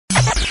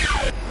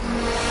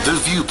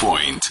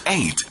Viewpoint,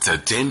 8 to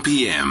 10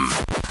 p.m.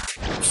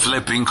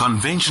 Flipping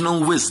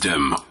conventional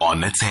wisdom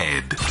on its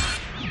head.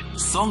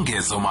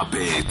 Songezo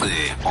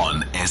Mapete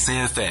on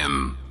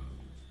SAFM.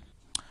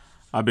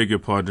 I beg your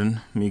pardon,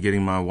 me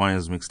getting my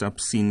wires mixed up.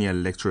 Senior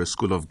Lecturer,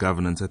 School of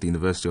Governance at the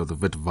University of the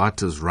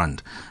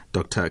Witwatersrand,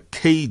 Dr.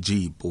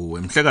 Kagiso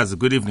Pooe. Mhlekazi,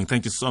 good evening.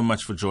 Thank you so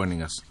much for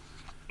joining us.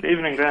 Good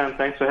evening, Graham.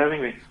 Thanks for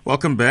having me.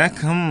 Welcome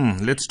back.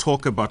 Let's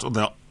talk about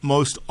the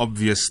most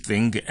obvious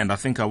thing, and I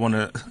think I want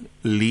to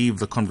leave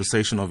the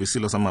conversation of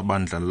Isilo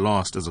Samabandla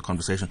last as a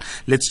conversation.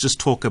 Let's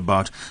just talk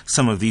about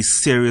some of these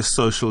serious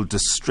social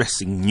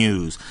distressing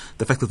news.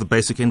 The fact that the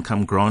basic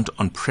income grant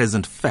on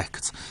present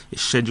facts is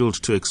scheduled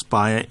to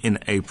expire in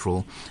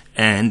April.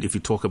 And if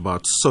you talk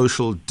about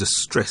social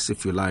distress,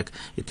 if you like,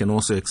 it can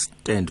also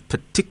extend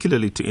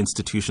particularly to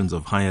institutions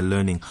of higher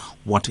learning.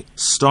 What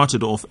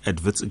started off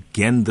at Wits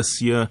again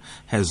this year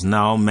has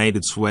now made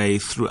its way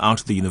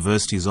throughout the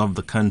universities of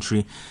the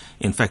country.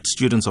 In fact,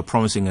 students are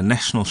promising a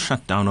national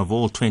shutdown of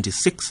all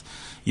 26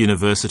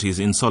 universities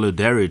in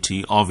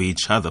solidarity of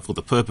each other for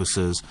the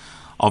purposes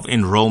of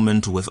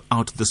enrollment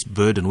without this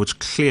burden, which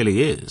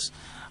clearly is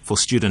for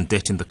student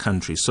debt in the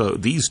country. So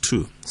these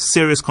two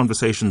serious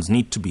conversations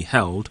need to be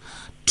held.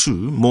 Two,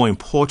 more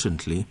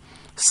importantly,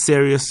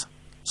 serious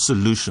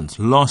solutions,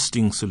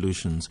 lasting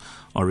solutions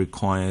are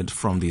required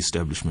from the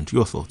establishment.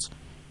 Your thoughts?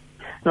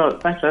 No,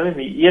 thanks for having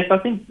me. Yes, I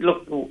think,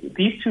 look,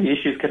 these two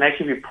issues can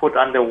actually be put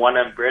under one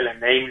umbrella,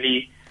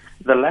 namely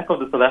the lack of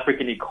the South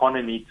African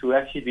economy to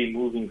actually be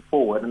moving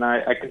forward. And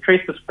I can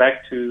trace this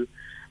back to,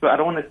 I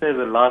don't want to say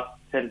the last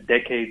 10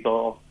 decades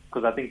of,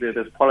 because I think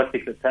there's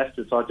politics attached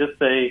to it. So I'll just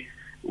say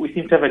we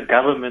seem to have a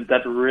government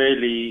that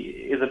really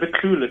is a bit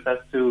clueless as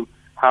to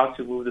how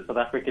to move the South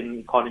African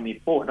economy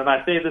forward. And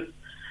I say this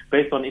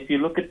based on, if you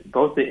look at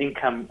both the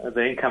income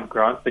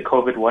grants, the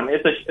COVID one,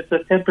 it's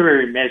a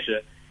temporary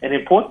measure, an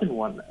important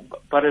one,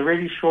 but a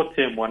really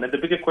short-term one. And the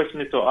bigger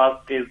question is to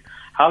ask is,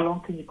 how long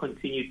can you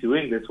continue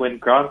doing this when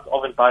grants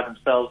often by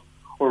themselves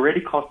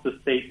already cost the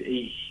state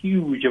a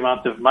huge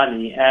amount of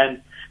money?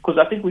 And because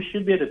I think we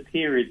should be at a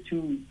period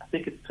I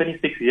think it's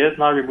 26 years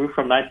now removed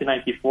from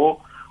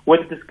 1994,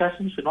 where the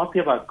discussion should not be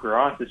about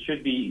grants. It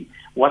should be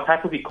what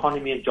type of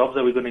economy and jobs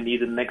are we going to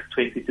need in the next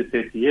 20 to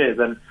 30 years.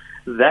 And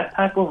that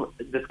type of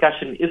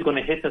discussion is going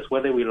to hit us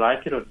whether we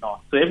like it or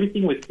not. So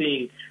everything we're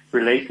seeing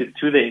related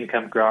to the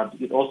income grant,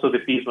 also the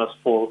fees must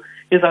fall,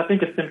 is I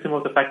think a symptom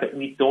of the fact that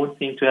we don't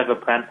seem to have a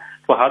plan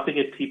for how to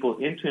get people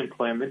into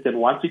employment, and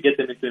once we get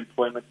them into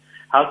employment,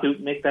 how to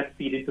make that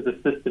feed into the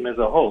system as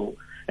a whole.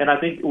 And I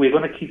think we're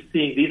going to keep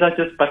seeing, these are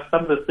just but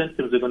some of the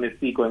symptoms we're going to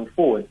see going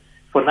forward.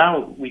 For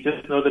now, we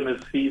just know them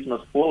as fees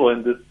must fall,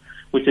 and this,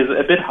 which is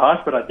a bit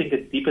harsh, but I think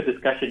a deeper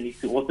discussion needs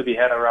to also be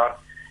had around,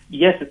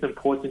 yes, it's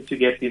important to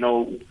get,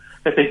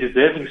 let's say,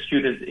 deserving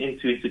students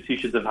into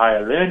institutions of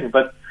higher learning,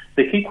 but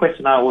the key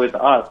question I always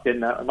ask,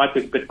 and it might be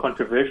a bit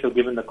controversial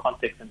given the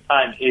context and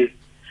time, is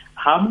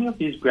how many of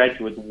these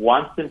graduates,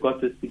 once they've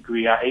got this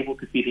degree, are able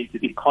to feed into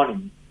the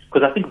economy?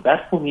 Because I think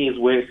that, for me, is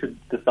where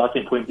the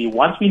starting point be.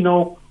 Once we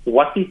know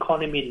what the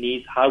economy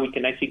needs, how we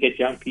can actually get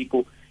young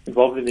people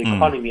involved in the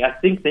economy, I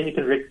think then you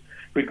can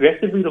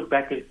regressively look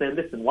back and say,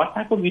 listen, what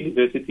type of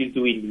universities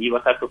do we need?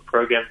 What type of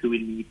programs do we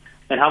need?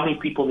 And how many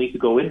people need to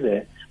go in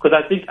there? Because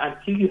I think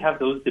until you have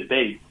those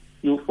debates,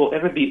 you'll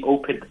forever be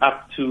opened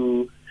up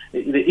to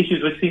the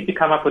issues which seem to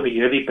come up on a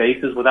yearly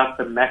basis without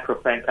the macro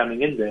plan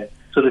coming in there.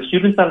 So the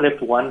students are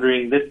left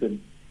wondering,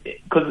 listen,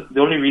 because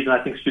the only reason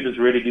I think students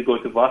really do go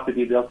to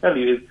varsity, they'll tell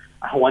you, is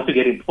I want to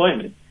get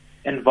employment.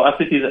 And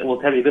varsities will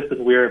tell you,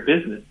 listen, we're a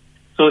business.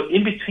 So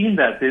in between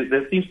that,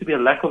 there seems to be a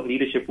lack of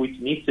leadership which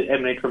needs to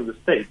emanate from the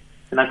state.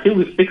 And until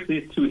we fix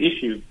these two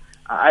issues,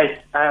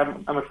 I'm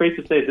afraid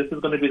to say this is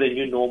going to be the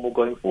new normal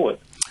going forward.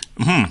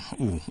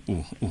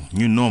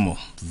 New normal.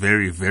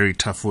 Very, very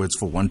tough words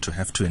for one to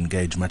have to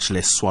engage, much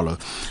less swallow.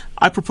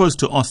 I propose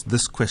to ask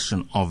this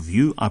question of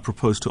you. I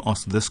propose to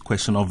ask this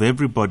question of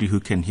everybody who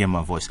can hear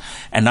my voice.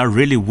 And I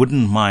really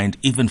wouldn't mind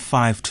even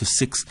 5 to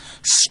 6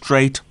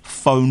 straight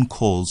phone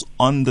calls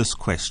on this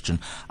question.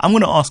 I'm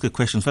going to ask a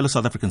question. Fellow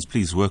South Africans,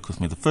 please work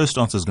with me. The first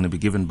answer is going to be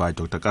given by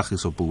Dr.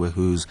 Kagiso Pooe,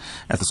 who's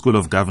at the School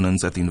of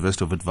Governance at the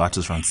University of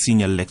Witwatersrand,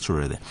 senior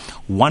lecturer there.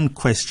 One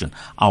question.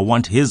 I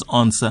want his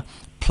answer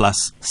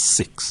plus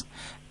 6.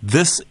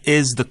 This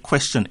is the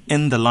question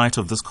in the light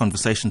of this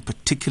conversation,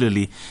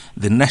 particularly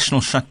the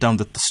national shutdown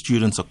that the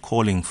students are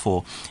calling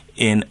for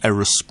in a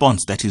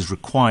response that is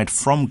required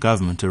from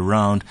government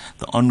around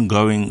the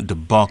ongoing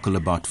debacle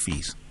about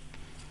fees.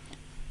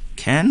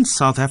 Can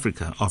South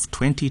Africa of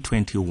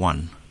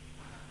 2021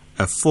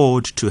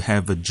 afford to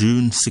have a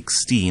June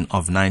 16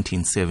 of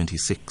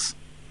 1976?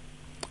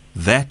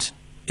 That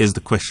is the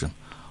question.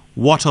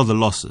 What are the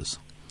losses?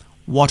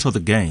 What are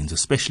the gains,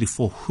 especially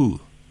for who?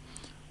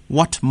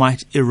 What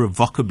might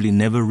irrevocably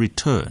never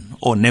return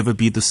or never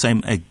be the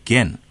same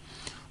again?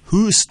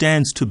 Who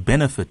stands to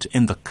benefit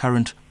in the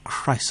current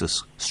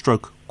crisis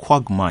 /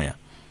 quagmire?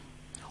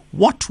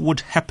 What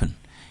would happen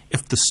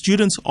if the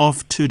students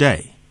of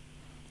today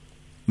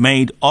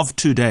made of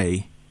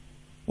today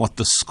what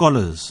the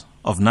scholars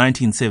of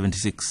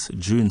 1976,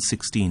 June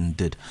 16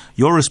 did?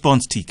 Your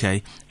response,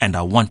 TK, and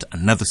I want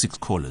another 6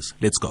 callers.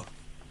 Let's go.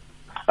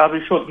 I'll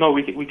be short. No,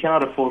 we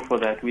cannot afford for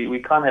that. We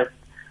can't have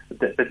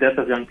the death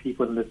of young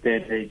people in this day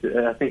and age.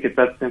 I think it's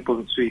that simple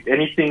and sweet.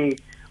 Anything,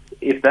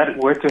 if that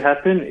were to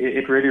happen,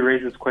 it really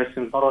raises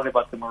questions not only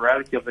about the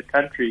morality of the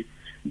country,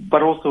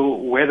 but also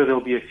whether there'll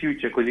be a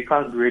future, because you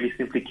can't really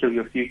simply kill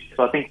your future.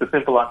 So I think the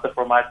simple answer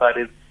from my side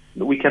is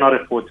we cannot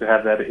afford to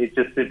have that. It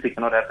just simply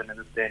cannot happen in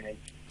this day and age.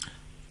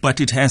 But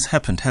it has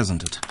happened,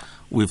 hasn't it?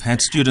 We've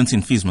had students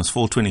in Feesmas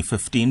Fall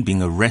 2015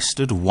 being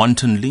arrested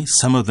wantonly,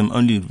 some of them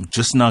only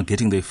just now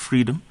getting their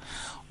freedom.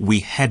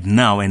 We had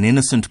now an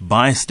innocent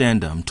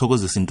bystander,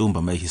 Mthokozisi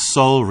Ntumba, may his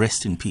soul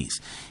rest in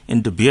peace,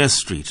 in De Beers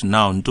Street,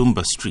 now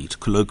Ntumba Street,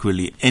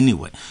 colloquially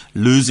anyway,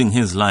 losing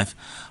his life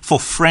for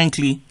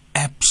frankly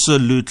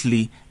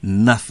absolutely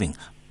nothing,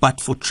 but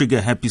for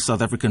trigger-happy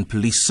South African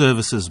Police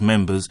Services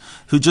members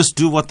who just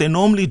do what they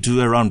normally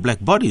do around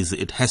black bodies,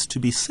 it has to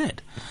be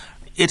said.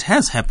 It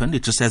has happened,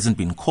 it just hasn't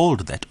been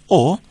called that.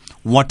 Or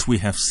what we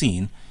have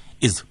seen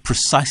is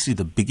precisely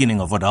the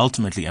beginning of what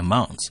ultimately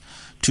amounts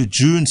to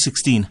June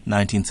 16,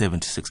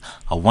 1976.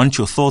 I want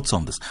your thoughts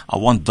on this. I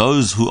want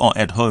those who are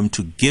at home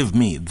to give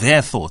me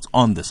their thoughts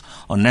on this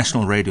on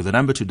national radio. The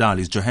number to dial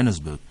is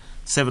Johannesburg,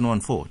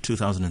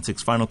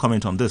 714-2006. Final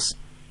comment on this,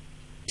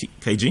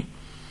 KG?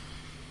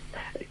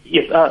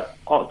 Yes,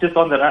 just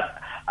on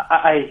that,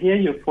 I hear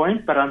your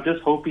point, but I'm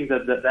just hoping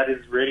that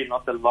is really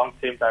not the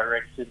long-term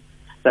direction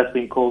that's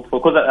been called for.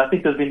 Because I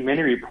think there's been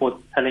many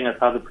reports telling us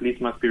how the police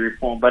must be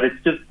reformed, but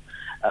it's just,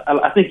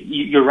 I think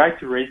you're right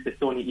to raise the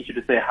thorny issue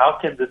to say, how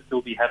can this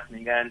still be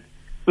happening? And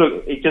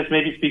look, it just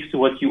maybe speaks to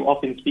what you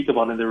often speak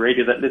about in the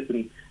radio, that,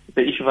 listen,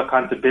 the issue of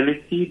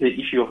accountability, the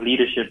issue of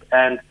leadership.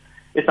 And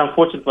it's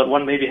unfortunate, but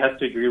one maybe has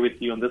to agree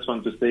with you on this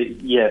one to say,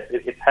 yes,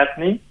 it's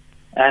happening.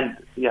 And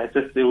yeah, it's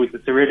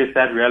a really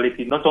sad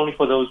reality, not only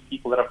for those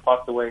people that have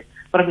passed away,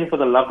 but I mean for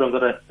the loved ones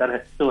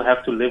that still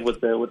have to live with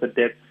the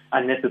deaths,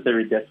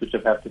 unnecessary deaths which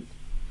have happened.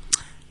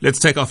 Let's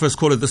take our first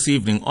caller this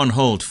evening. On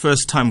hold,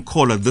 first-time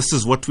caller. This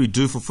is what we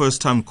do for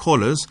first-time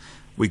callers.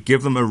 We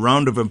give them a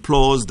round of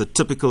applause, the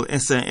typical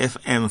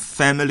SAFM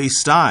family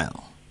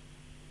style.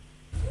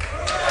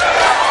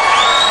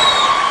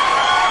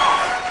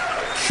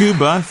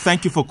 Cuba,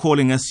 thank you for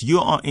calling us. You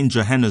are in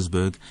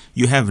Johannesburg.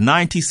 You have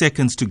 90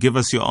 seconds to give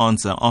us your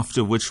answer,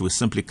 after which we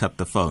simply cut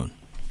the phone.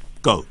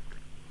 Go.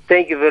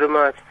 Thank you very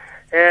much.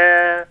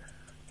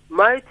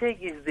 My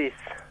take is this.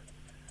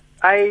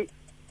 I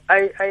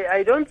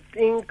don't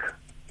think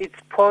it's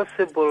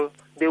possible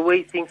the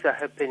way things are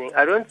happening.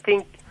 I don't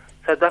think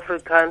South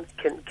Africa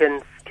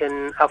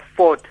can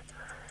afford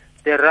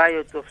the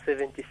riot of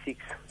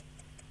 76.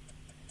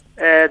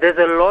 There's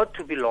a lot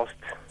to be lost.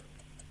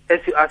 As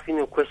you ask in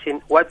your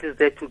question, what is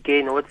there to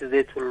gain or what is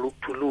there to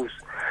lose?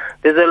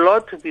 There's a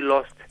lot to be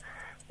lost.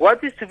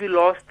 What is to be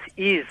lost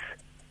is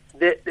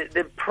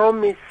the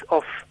promise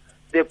of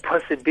the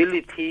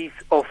possibilities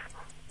of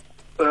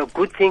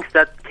good things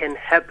that can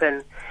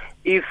happen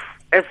if,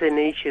 as a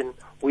nation,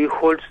 we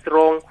hold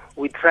strong,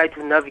 we try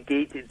to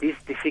navigate this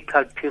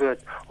difficult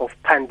period of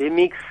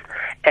pandemics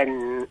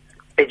and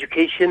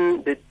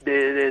education,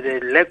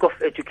 the lack of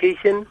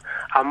education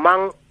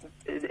among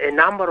a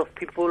number of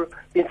people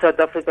in South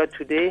Africa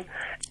today,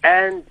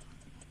 and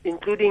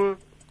including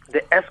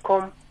the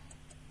ESCOM,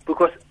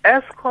 because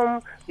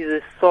ESCOM is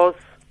a source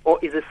or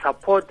is a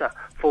supporter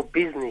for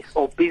business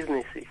or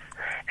businesses.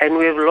 And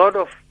we have a lot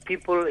of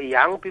people,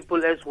 young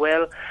people as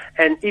well,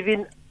 and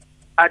even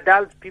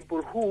adult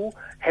people who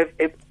have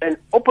an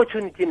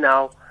opportunity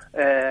now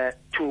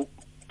to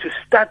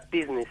start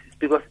businesses.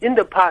 Because in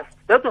the past,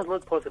 that was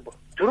not possible.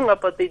 During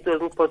apartheid, it was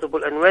not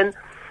possible. And when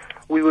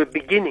we were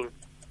beginning,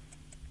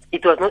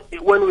 it was not.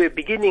 When we were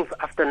beginning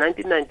after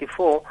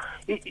 1994,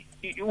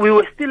 we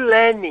were still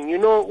learning. You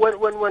know,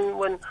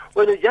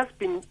 when you've just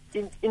been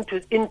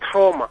in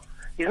trauma,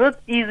 it's not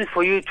easy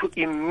for you to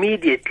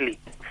immediately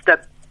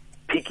start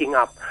picking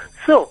up.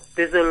 So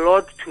there's a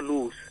lot to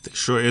lose. There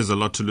sure is a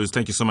lot to lose.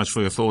 Thank you so much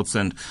for your thoughts,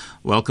 and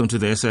welcome to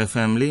the SA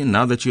family.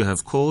 Now that you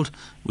have called,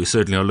 we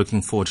certainly are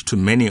looking forward to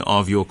many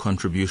of your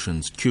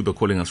contributions. Cuba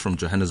calling us from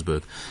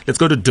Johannesburg. Let's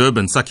go to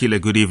Durban. Sakile,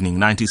 good evening.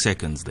 90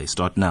 seconds. They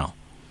start now.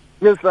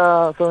 Yes,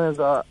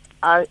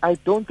 I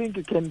don't think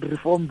you can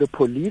reform the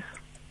police.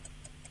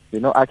 You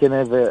know, I can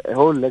have a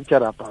whole lecture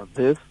about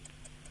this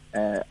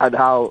and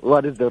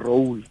what is the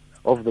role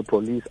of the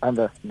police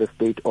under the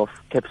state of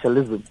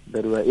capitalism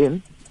that we're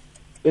in.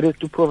 It is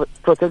to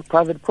protect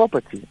private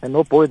property, and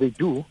oh boy, they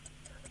do.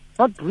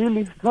 Not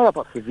really. It's not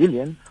about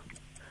civilians.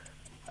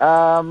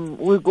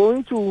 We're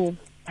going to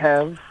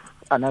have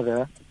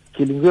another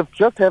killing. We've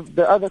just have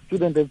the other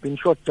student has been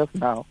shot just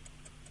now,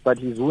 but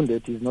he's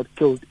wounded. He's not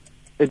killed.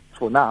 It's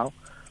for now.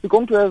 We're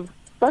going to have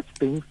such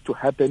things to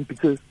happen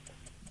because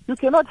you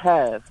cannot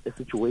have a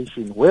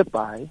situation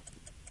whereby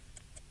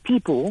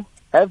people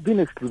have been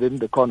excluded in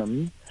the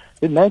economy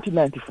in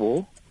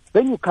 1994.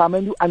 Then you come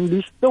and you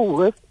unleash the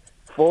worst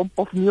form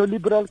of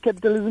neoliberal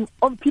capitalism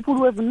on people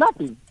who have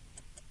nothing.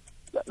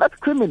 That's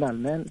criminal,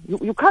 man.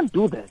 You can't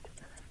do that.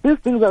 these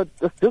things are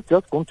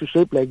just going to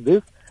shape like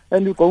this,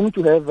 and we're going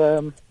to have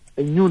a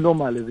new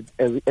normal as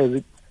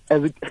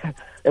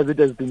it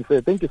has been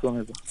said. Thank you so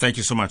much. Thank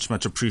you so much.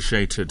 Much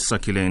appreciated,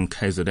 Sakile in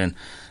KZN.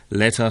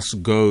 Let us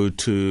go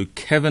to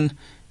Kevin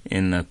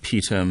in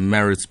Peter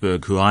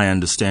Maritzburg, who I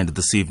understand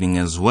this evening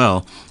as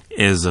well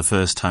is a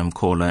first-time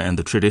caller, and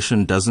the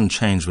tradition doesn't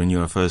change when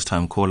you're a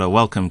first-time caller.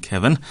 Welcome,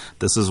 Kevin.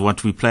 This is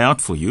what we play out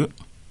for you.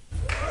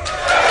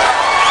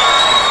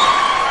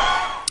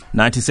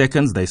 90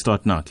 seconds. They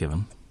start now,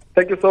 Kevin.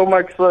 Thank you so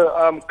much,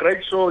 sir.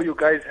 Great show you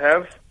guys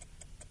have.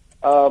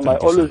 I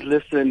always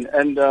listen,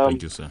 and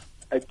thank you, sir.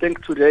 I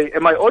think today,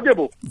 am I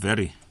audible?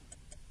 Very.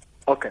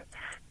 Okay.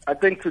 I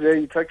think today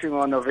you're touching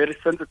on a very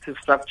sensitive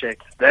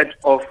subject, that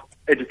of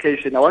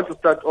education. I want to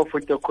start off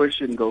with your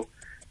question, though.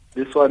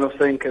 This one of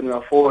saying, can we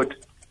afford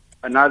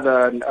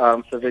another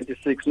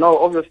 76? No,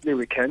 obviously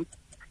we can.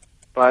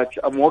 But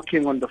I'm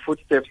walking on the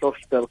footsteps of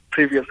the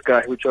previous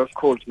guy, which was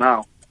called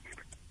now.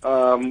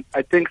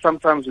 I think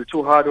sometimes we're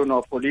too hard on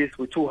our police,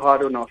 we're too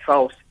hard on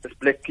ourselves as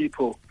black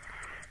people,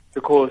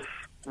 because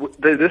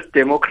this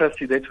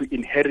democracy that we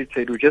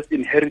inherited, we just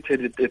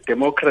inherited a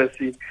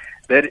democracy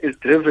that is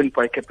driven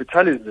by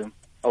capitalism.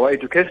 Our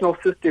educational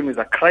system is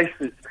a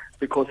crisis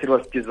because it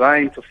was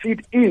designed to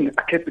feed in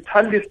a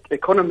capitalist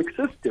economic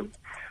system.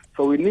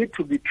 So we need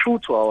to be true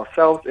to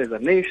ourselves as a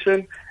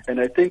nation,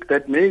 and I think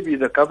that maybe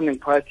the governing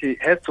party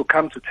has to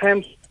come to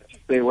terms to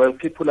say, well,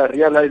 people are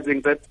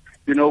realizing that,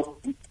 you know,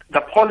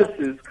 the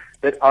policies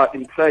that are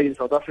in play in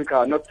South Africa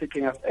are not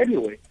taking us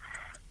anyway.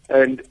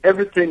 And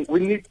everything, we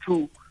need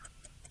to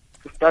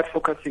start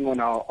focusing on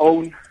our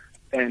own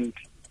and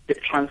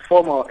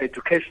transform our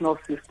educational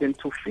system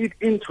to feed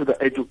into the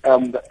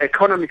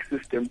economic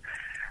system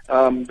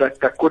that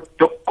the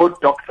good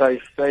doctor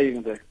is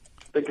saying there.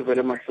 Thank you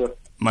very much, sir.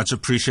 Much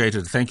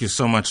appreciated. Thank you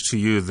so much to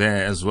you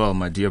there as well,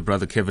 my dear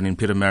brother Kevin in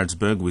Peter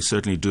Maritzburg. We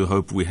certainly do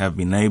hope we have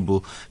been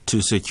able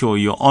to secure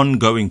your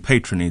ongoing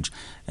patronage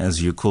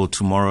as you call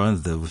tomorrow,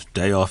 the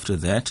day after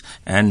that,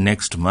 and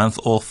next month,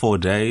 all 4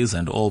 days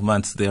and all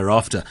months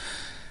thereafter.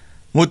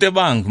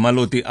 Mutebang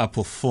Maloti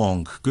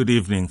Apofong, good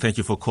evening. Thank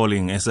you for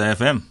calling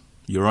SAFM.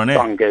 You're on air.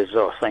 Thank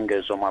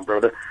you, my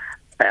brother.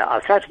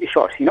 I'll try to be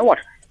short. You know what?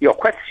 Your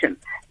question,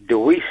 do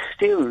we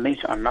still need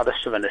another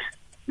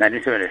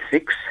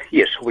 1976?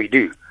 Yes, we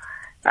do.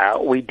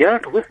 We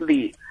dealt with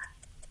the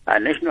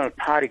National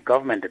Party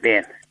government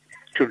then.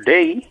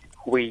 Today,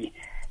 we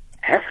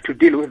have to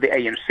deal with the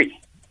ANC.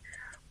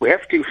 We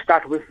have to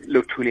start with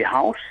Luthuli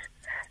House,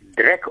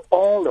 drag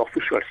all the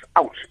officials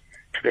out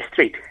to the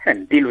street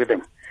and deal with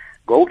them.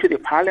 Go to the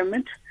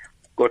parliament,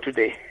 go to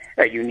the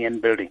union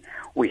building.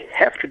 We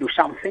have to do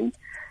something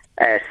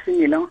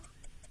similar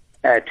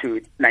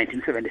to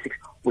 1976.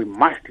 We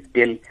must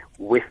deal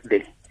with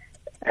the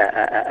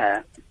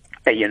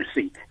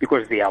ANC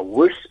because they are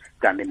worse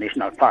than the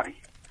National Party.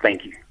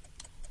 Thank you.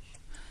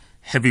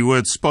 Heavy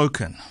words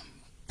spoken,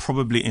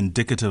 probably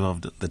indicative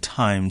of the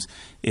times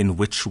in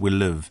which we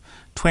live.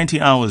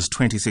 20 hours,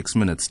 26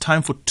 minutes.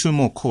 Time for 2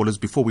 more callers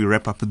before we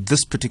wrap up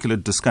this particular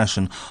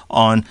discussion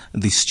on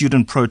the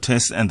student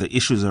protests and the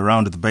issues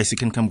around the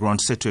basic income grant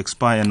set to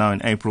expire now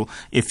in April.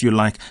 If you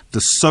like the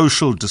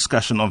social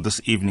discussion of this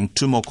evening,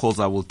 2 more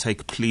calls I will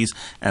take, please,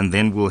 and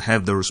then we'll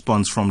have the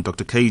response from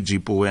Dr. Kagiso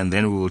Pooe, and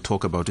then we will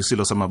talk about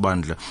isilo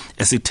samabandla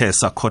esithe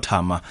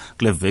sakhothama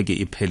kule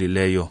veki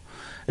iphelileyo.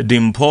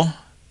 Dimpo.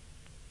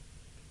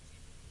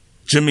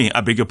 Jimmy,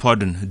 I beg your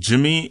pardon.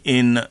 Jimmy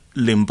in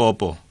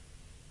Limpopo.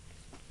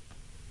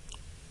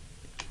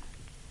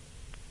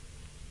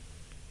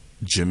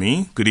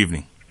 Jimmy, good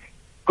evening.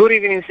 Good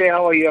evening, sir.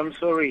 How are you? I'm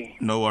sorry.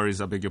 No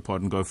worries. I beg your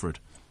pardon. Go for it.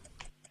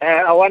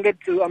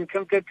 I'm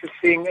tempted to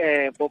sing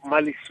Bob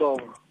Marley's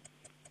song.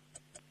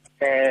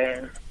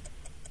 I'm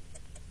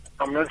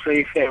not sure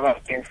if I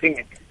can sing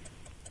it.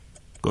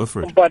 Go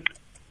for it. But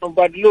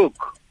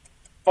look,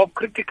 of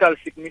critical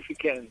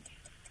significance,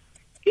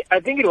 I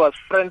think it was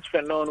Frantz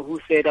Fanon who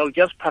said, I'll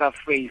just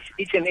paraphrase,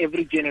 each and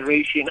every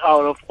generation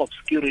out of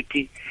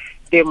obscurity,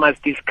 they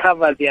must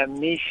discover their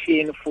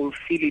mission, fulfill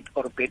it,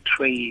 or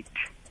betray it.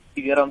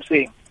 You get what I'm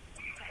saying?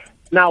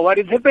 Now, what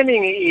is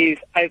happening is,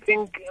 I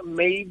think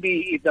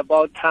maybe it's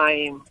about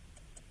time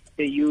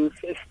the youth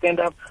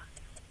stand up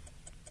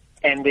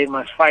and they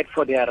must fight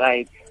for their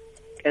rights,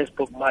 as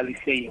Bob Marley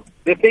saying.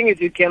 The thing is,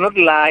 you cannot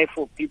lie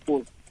for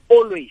people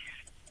always.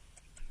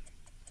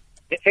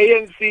 The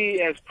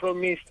ANC has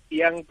promised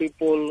young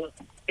people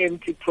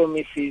empty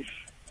promises,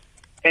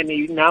 and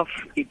enough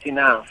is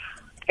enough.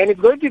 And it's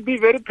going to be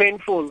very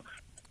painful.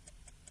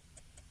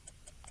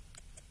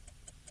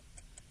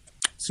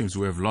 Seems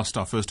we have lost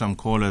our first-time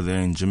caller there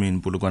in Jimmy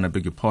in Bulugwana. I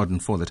beg your pardon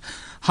for that.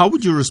 How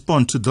would you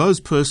respond to those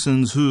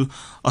persons who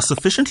are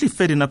sufficiently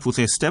fed up with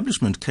the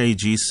establishment,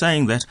 KG,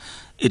 saying that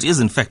it is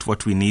in fact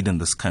what we need in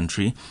this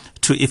country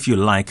to, if you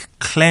like,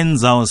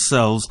 cleanse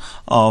ourselves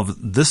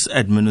of this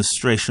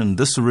administration,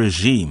 this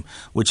regime,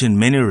 which in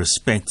many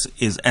respects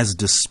is as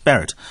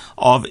disparate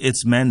of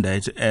its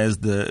mandate as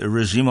the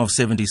regime of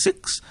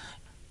 76?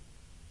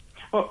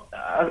 Well,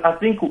 I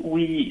think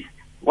we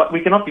what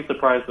we cannot be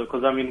surprised though,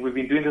 because I mean we've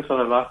been doing this for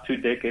the last 2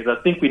 decades.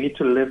 I think we need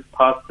to live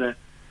past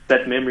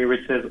that memory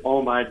which says,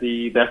 "Oh my,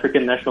 the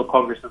African National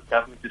Congress's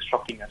government is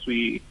shocking us."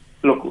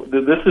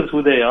 This is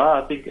who they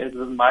are. I think as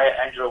Maya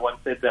Angelou once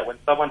said that when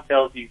someone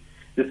tells you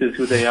this is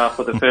who they are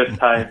for the first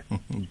time,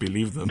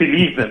 believe them.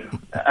 Believe them.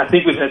 I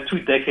think we've had 2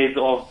 decades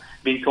of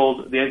being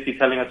told the ANC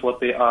telling us what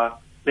they are.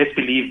 Let's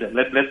believe them.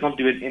 Let's not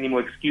do any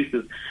more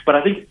excuses. But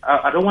I think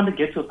I don't want to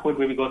get to a point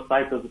where we go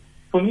sideways.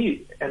 For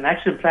me, an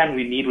action plan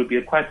we need would be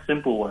a quite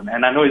simple one.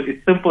 And I know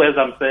it's simple as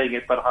I'm saying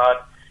it, but hard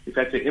if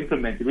actually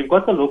implemented. We've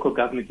got the local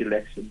government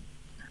elections.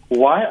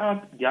 Why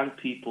aren't young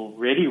people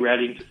really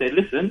rallying to say,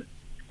 listen,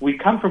 we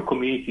come from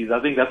communities. I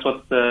think that's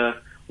what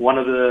one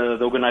of the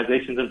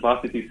organizations in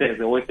varsity says.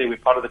 They always say we're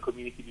part of the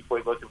community before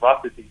we go to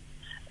varsity.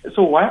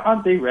 So why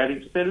aren't they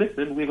rallying to say,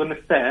 listen, we're going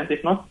to stand.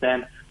 If not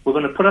stand, we're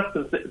going to put up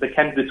the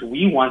candidates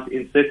we want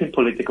in certain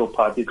political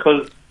parties.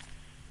 Because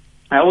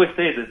I always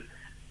say this,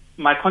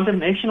 my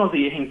condemnation of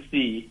the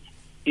ANC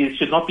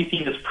should not be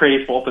seen as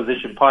praise for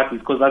opposition parties,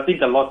 because I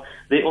think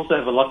they also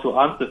have a lot to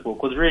answer for.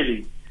 Because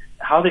really,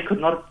 how they could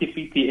not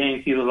defeat the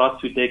ANC in the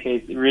last 2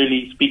 decades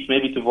really speaks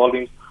maybe to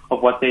volumes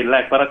of what they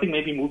lack. But I think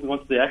maybe moving on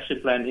to the action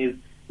plan is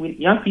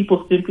young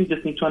people simply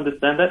just need to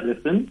understand that,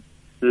 listen,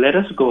 let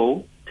us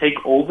go, take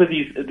over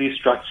these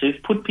structures,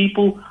 put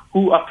people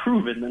who are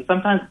proven. And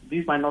sometimes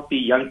these might not be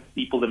young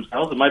people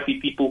themselves. It might be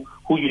people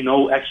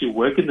who actually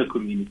work in the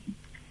community.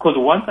 Because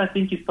once I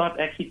think you start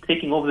actually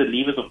taking over the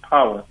levers of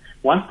power,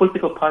 once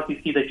political parties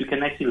see that you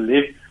can actually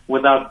live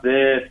without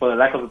their, for the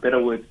lack of a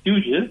better word,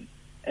 stooges,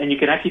 and you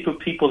can actually put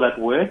people that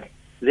work,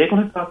 they're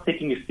going to start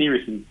taking you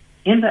seriously.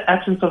 In the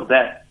absence of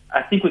that,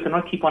 I think we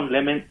cannot keep on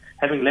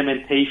having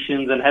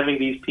lamentations and having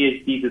these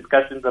PhD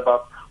discussions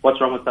about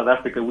what's wrong with South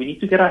Africa. We need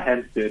to get our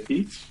hands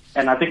dirty.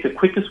 And I think the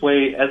quickest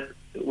way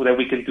that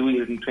we can do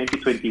it in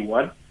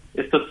 2021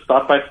 is to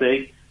start by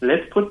saying,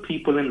 let's put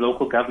people in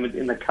local government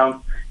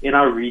in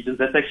our regions.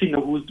 Let's actually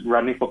know who's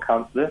running for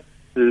councillor.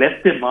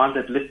 Let's demand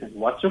that, listen,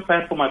 what's your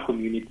plan for my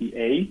community?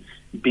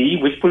 A. B,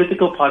 which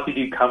political party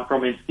do you come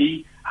from? And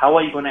C, how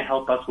are you going to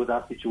help us with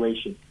our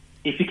situation?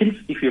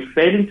 If you're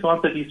failing to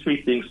answer these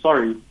 3 things,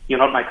 sorry, you're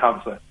not my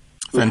councillor.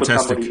 We'll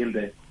Fantastic. put somebody in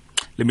there.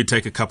 Let me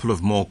take a couple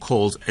of more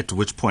calls, at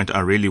which point I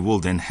really will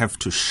then have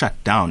to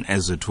shut down,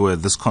 as it were,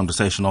 this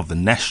conversation of the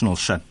national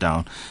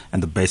shutdown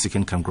and the basic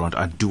income grant.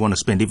 I do want to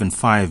spend even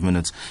 5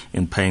 minutes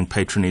in paying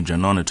patronage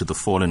and honor to the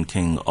fallen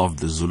king of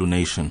the Zulu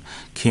nation,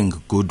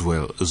 King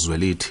Goodwill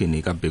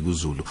Zwelithini Kabheka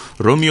Zulu.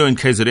 Romeo in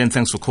KZN,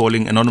 thanks for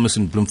calling. Anonymous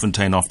in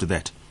Bloemfontein after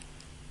that.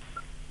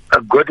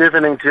 Good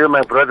evening to you,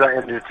 my brother,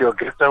 and to your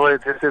guest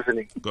this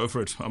evening. Go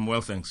for it. I'm well,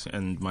 thanks.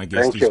 And my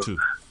guest is too.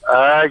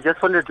 I just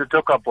wanted to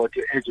talk about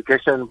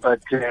education,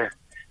 but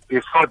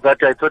before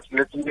that, I thought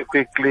let me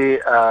quickly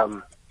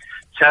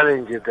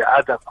challenge the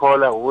other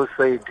caller who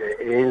said the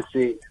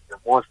ANC is the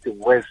most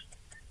worse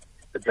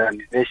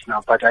than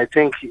national. But I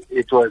think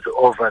it was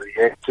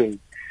overreacting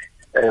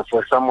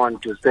for someone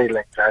to say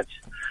like that.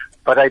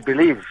 But I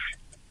believe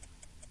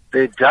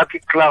the dark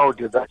cloud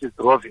that is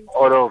roving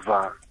all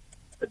over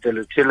the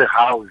Lutile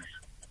house,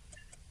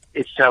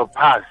 it shall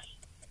pass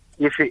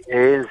if the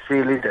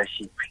ANC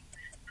leadership,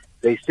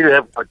 they still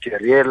have got to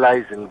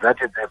realizing that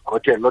they've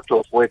got a lot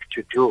of work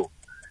to do.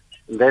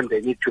 And then they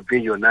need to be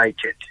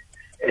united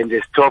and they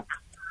stop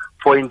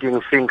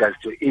pointing fingers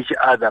to each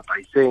other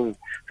by saying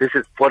this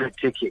is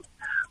politicking,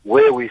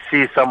 where we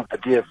see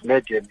somebody have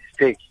made a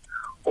mistake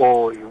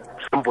or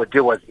somebody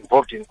was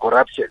involved in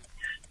corruption.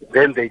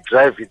 Then they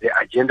drive the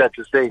agenda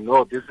to say,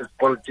 no, this is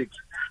politics.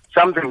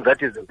 Something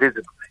that is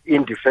invisible,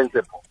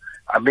 indefensible.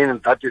 I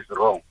mean, that is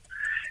wrong.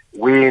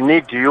 We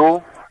need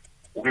you.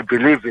 We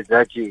believe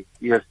that you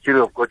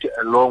still have got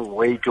a long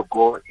way to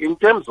go. In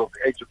terms of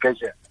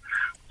education,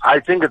 I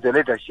think the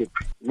leadership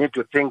need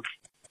to think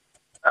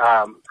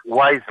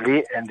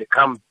wisely and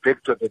come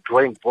back to the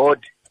drawing board.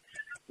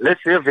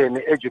 Let's have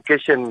an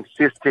education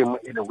system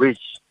in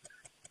which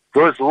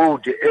those who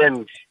would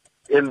end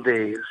in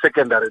the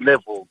secondary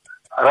level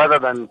rather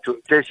than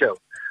to tertiary,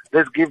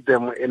 let's give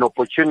them an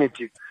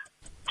opportunity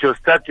to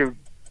start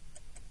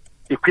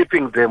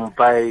equipping them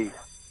by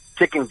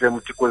taking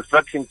them to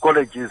construction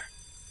colleges.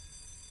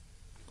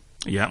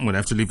 Yeah, I'm going to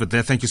have to leave it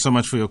there. Thank you so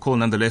much for your call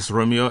nonetheless,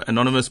 Romeo.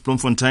 Anonymous,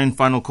 Bloemfontein,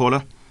 final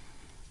caller.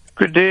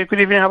 Good day, good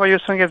evening. How are you,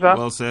 Songeza?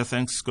 Well, sir,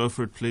 thanks. Go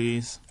for it,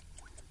 please.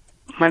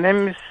 My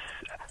name is...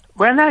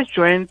 When I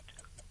joined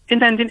in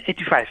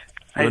 1985...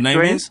 Your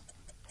name is?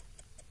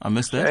 I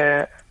missed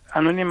that.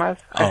 Anonymous.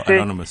 Oh,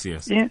 Anonymous,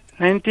 yes. In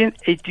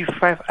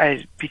 1985,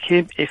 I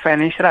became a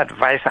financial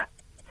advisor.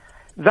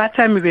 That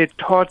time we were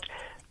taught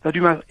that we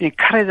must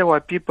encourage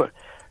our people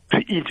to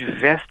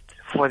invest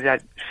for their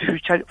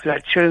future, for their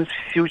children's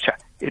future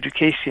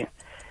education.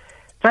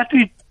 That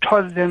we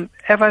taught them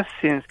ever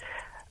since.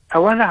 I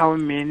wonder how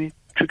many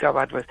took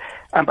our advice.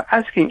 I'm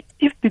asking,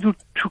 if people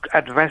took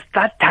advice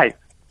that time,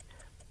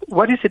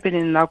 what is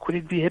happening now? Could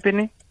it be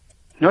happening?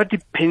 Not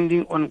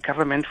depending on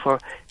government for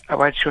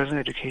our children's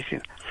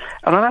education.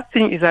 Another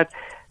thing is that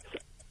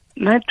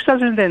in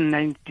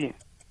 2019,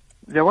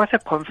 there was a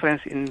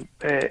conference in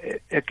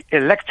a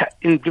lecture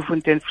in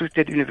Bloemfontein Free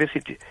State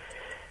University.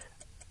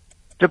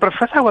 The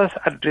professor was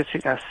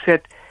addressing us,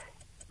 said,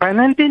 by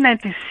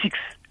 1996,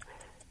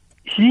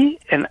 he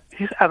and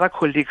his other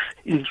colleagues,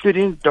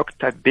 including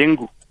Dr.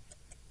 Bengu,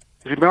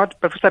 remember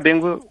Professor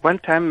Bengu,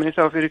 one-time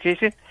Minister of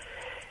Education,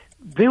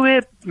 they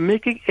were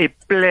making a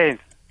plan.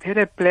 They had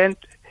a plan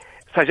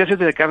suggested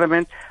to the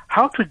government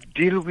how to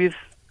deal with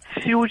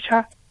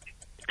future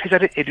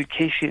tertiary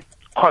education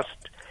cost,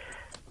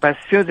 but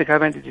still the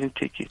government didn't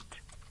take it.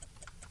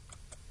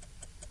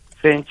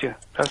 Thank you.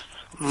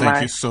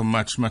 Thank you so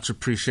much. Much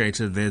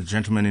appreciated. The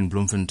gentleman in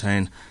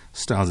Bloemfontein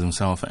styles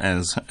himself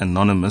as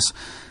anonymous.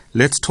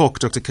 Let's talk,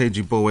 Dr.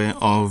 Kagiso Pooe,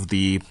 of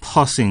the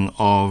passing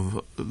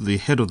of the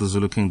head of the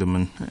Zulu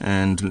Kingdom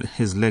and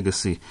his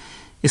legacy.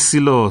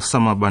 Isilo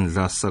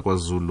samabandla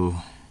saKwaZulu,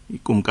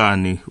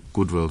 ikumkani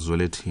Goodwill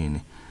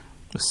Zwelithini.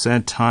 A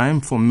sad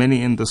time for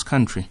many in this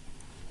country.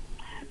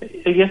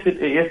 Yes,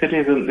 it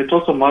is. And it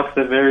also marks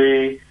a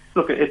very,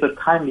 it's a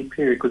timely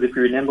period, because if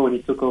you remember when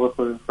he took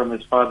over from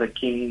his father,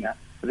 King, I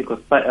think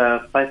it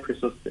was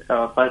Cyprus,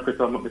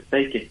 if I'm not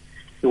mistaken,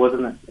 it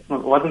wasn't the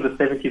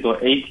 70s or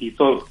 80s.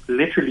 So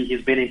literally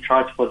he's been in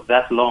charge for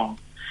that long.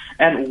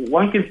 And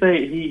one can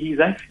say he's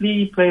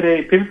actually played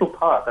a pivotal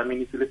part. I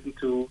mean, if you listen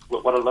to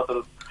what a lot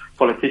of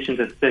politicians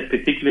have said,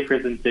 particularly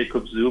President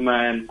Jacob Zuma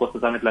and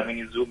Nkosazana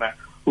Dlamini Zuma,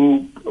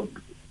 who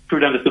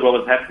truly understood what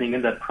was happening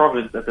in that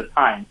province at the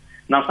time.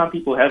 Now, some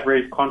people have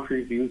raised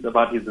contrary views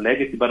about his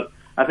legacy, but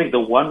I think the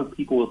one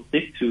people will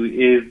stick to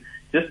is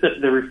just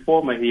the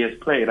reformer he has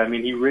played. I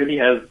mean, he really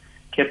has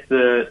kept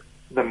the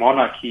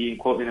monarchy,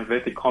 in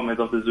inverted commas,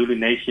 of the Zulu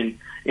nation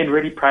in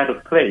really pride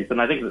of place.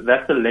 And I think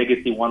that's the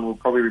legacy one will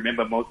probably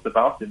remember most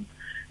about him,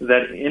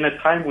 that in a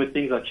time when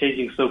things are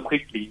changing so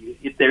quickly,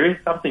 there is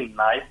something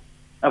nice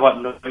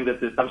about knowing that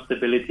there's some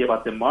stability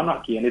about the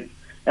monarchy. And it's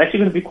actually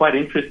going to be quite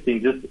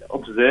interesting just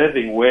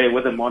observing where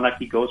the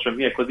monarchy goes from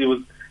here, because he was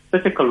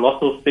such a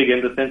colossal figure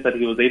in the sense that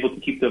he was able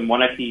to keep the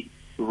monarchy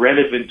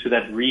relevant to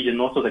that region,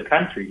 also the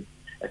country.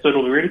 So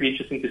it'll really be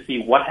interesting to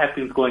see what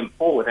happens going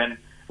forward. And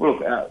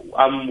look,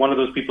 I'm one of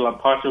those people, I'm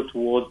partial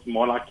towards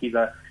monarchies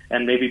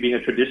and maybe being a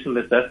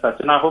traditionalist as such.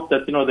 And I hope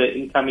that,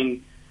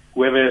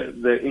 whoever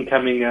the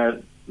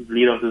incoming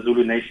leader of the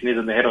Zulu nation is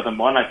and the head of the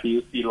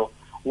monarchy,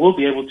 will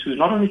be able to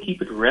not only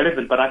keep it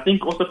relevant, but I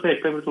think also play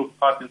a pivotal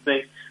part in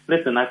saying,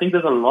 listen, I think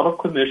there's a lot of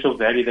commercial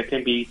value that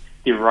can be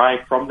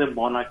derived from the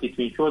monarchy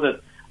to ensure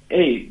that,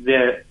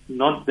 they're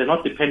not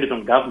dependent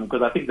on government,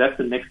 because I think that's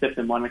the next step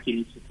the monarchy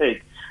needs to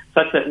take,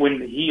 such that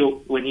when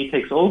he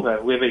takes over,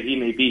 whoever he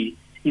may be,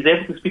 he's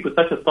able to speak with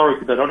such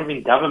authority that not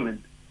even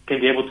government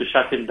can be able to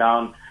shut him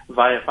down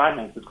via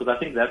finances, because I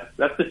think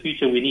that's the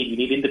future we need. We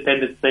need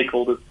independent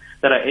stakeholders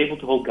that are able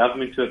to hold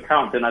government to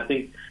account. And I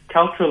think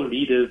cultural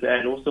leaders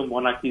and also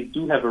monarchies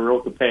do have a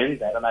role to play in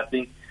that. And I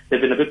think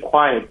they've been a bit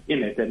quiet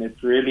in it. And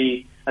it's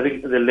really, I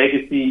think the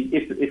legacy,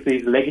 if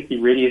his legacy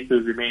really is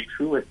to remain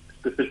true,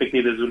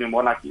 specifically the Zulu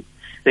monarchy,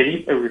 they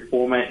need a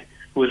reformer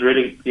who is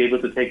really be able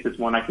to take this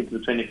monarchy to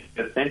the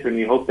 21st century. And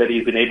we hope that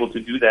he's been able to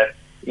do that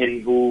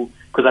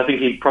because I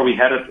think he probably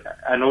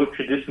I know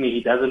traditionally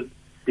he doesn't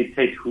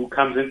dictate who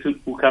comes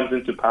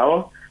into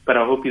power, but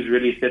I hope he's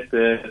really set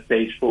the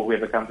stage for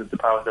whoever comes into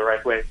power the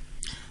right way.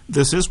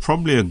 This is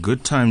probably a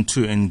good time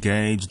to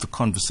engage the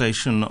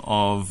conversation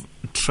of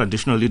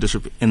traditional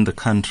leadership in the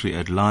country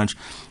at large.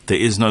 There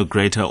is no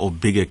greater or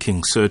bigger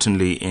king,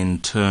 certainly in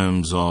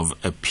terms of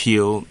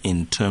appeal,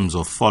 in terms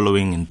of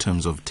following, in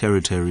terms of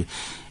territory,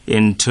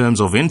 in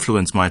terms of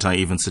influence, might I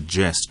even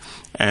suggest,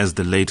 as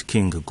the late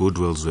King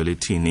Goodwill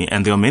Zwelithini.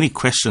 And there are many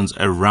questions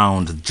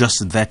around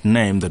just that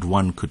name that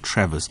one could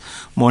traverse.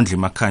 Mondli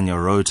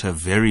Makanya wrote a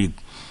very,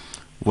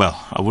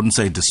 I wouldn't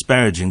say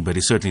disparaging, but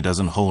he certainly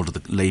doesn't hold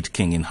the late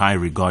king in high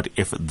regard,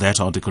 if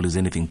that article is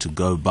anything to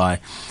go by.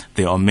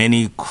 There are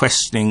many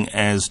questioning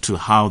as to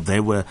how they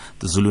were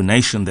the Zulu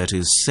nation that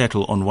is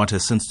settled on what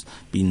has since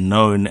been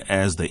known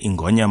as the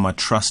Ingonyama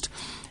Trust,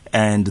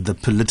 and the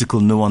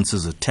political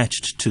nuances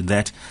attached to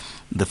that.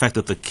 The fact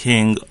that the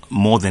king,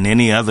 more than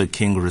any other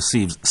king,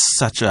 receives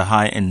such a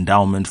high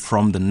endowment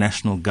from the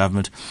national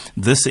government.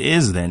 This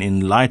is then,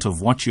 in light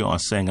of what you are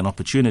saying, an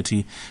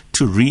opportunity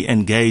to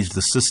re-engage the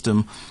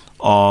system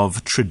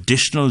of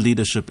traditional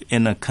leadership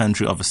in a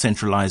country of a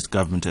centralized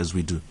government as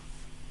we do.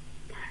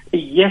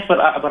 Yes,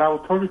 but I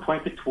would probably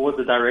point it towards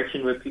the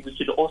direction where people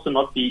should also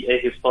not be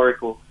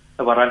ahistorical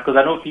about it, because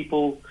I know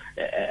people,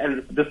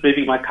 and this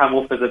maybe might come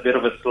off as a bit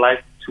of a slight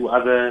to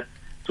other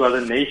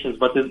nations,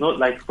 but there's no,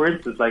 for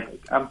instance,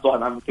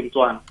 I'm Kim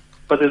Tswana,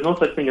 but there's no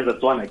such thing as a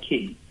Tswana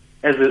king,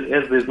 as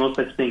there's no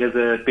such thing as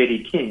a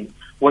Pedi king.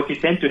 What you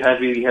tend to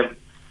have is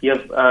you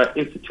have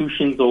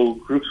institutions or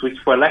groups which,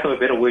 for lack of a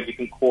better word, you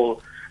can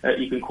call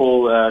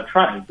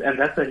tribes, and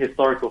that's a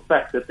historical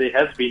fact that there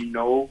has been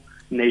no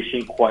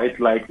nation quite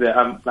like the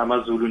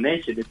Amazulu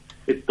nation.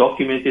 It's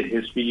documented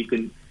history.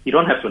 You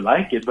don't have to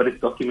like it, but it's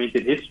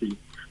documented history.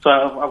 So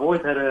I've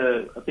always had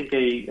a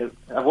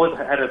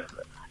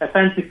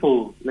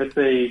fanciful, let's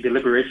say,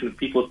 deliberation of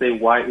people say,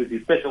 why is he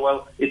special?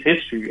 Well, it's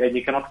history, and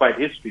you cannot fight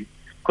history.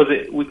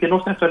 because we can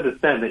also have to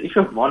understand the issue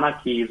of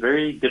monarchy is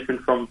very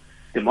different from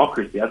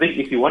democracy. I think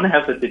if you want to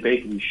have the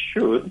debate, we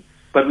should,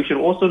 but we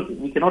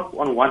cannot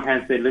on one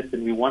hand say,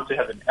 listen, we want to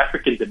have an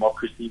African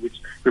democracy which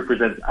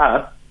represents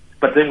us,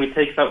 but then we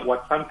take up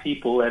what some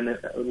people, and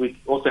we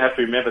also have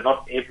to remember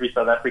not every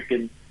South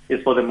African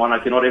is for the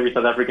monarchy, not every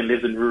South African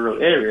lives in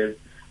rural areas,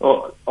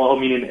 or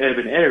in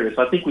urban areas.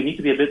 So I think we need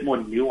to be a bit more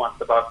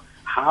nuanced about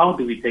how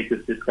do we take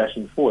this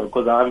discussion forward,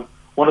 because I'm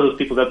one of those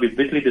people that would be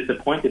bitterly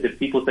disappointed if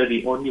people say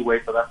the only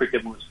way South Africa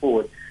moves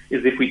forward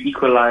is if we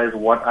equalize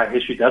what our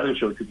history doesn't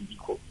show to be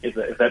equal, if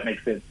that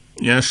makes sense.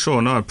 Yeah,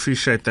 sure. No, I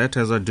appreciate that,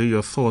 as I do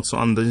your thoughts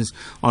on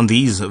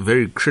these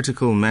very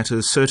critical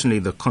matters. Certainly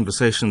the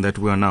conversation that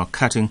we are now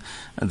cutting,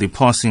 the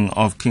passing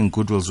of King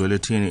Goodwill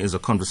Zwelithini, is a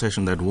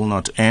conversation that will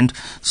not end,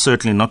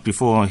 certainly not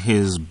before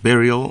his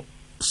burial,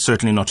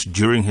 certainly not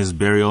during his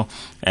burial,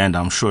 and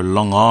I'm sure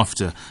long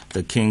after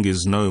the king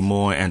is no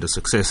more and a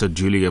successor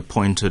duly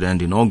appointed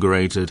and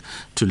inaugurated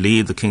to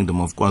lead the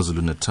Kingdom of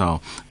KwaZulu-Natal.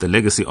 The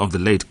legacy of the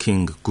late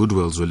King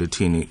Goodwill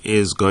Zwelithini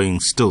is going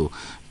still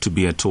to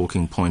be a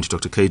talking point.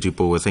 Dr. Kagiso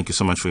Pooe, thank you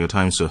so much for your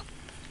time, sir.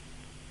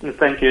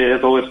 Thank you,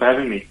 as always, for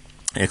having me.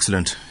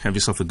 Excellent. Have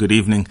yourself a good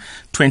evening.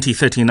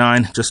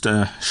 2039, just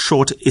a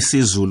short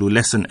isiZulu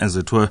lesson, as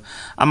it were.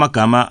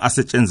 Amagama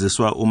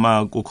asetshenziswa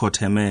uma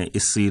kukhotheme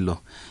isilo.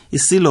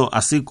 Isilo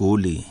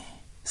asiguli,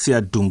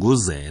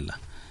 siyadunguzela.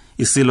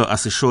 Isilo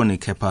asishoni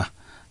kepha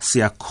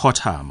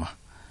siyakhothama.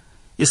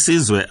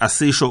 Isizwe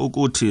asisho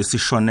ukuthi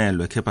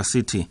sishonelwe kepha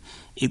sithi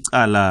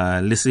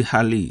icala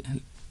lisihali.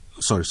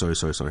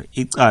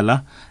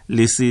 Icala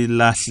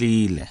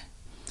lisilahlile.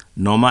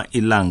 Noma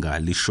ilanga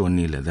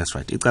lishonile. That's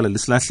right. Icala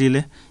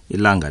lisilahlile,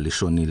 ilanga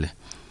lishonile.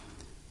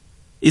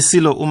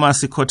 Isilo uma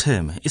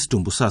sikhotheme,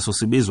 isidumbu saso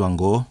sibizwa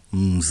ngo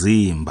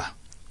mzimba.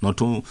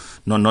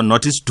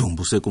 Not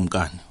isidumbu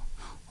sekumkani.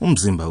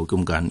 Umzimba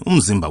wekumkani,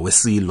 umzimba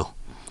wesilo.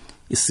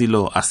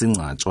 Isilo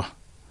asingcatshwa,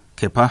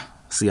 kepha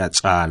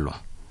siyatshalwa.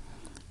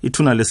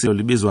 Ithuna lesilo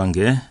libizwa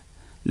nge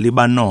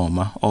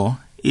libanoma or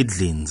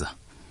idlinza.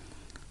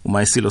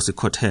 Uma isilo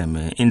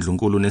sikhotheme,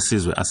 indlunkulu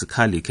nesizwe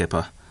asikhali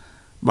kepha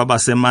baba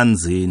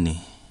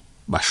semanzini,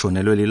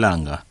 bashonelwe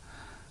lilanga,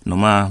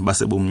 noma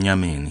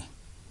basebumnyameni.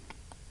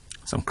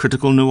 Some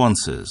critical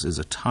nuances. Is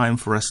a time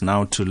for us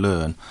now to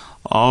learn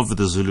of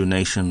the Zulu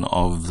nation,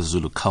 of the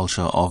Zulu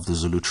culture, of the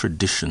Zulu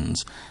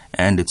traditions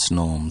and its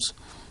norms.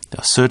 There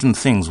are certain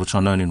things which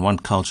are known in one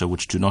culture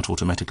which do not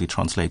automatically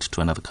translate to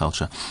another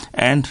culture.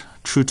 And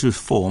true to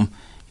form,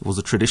 he was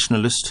a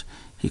traditionalist.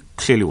 He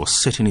clearly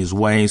was set in his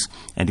ways,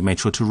 and he made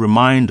sure to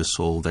remind us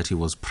all that he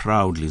was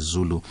proudly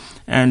Zulu.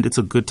 And it's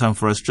a good time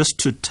for us just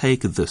to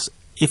take this,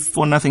 if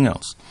for nothing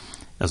else,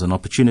 as an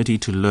opportunity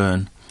to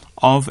learn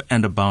of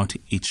and about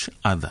each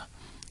other.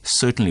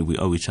 Certainly we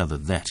owe each other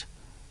that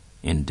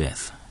in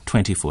death.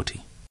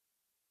 2040.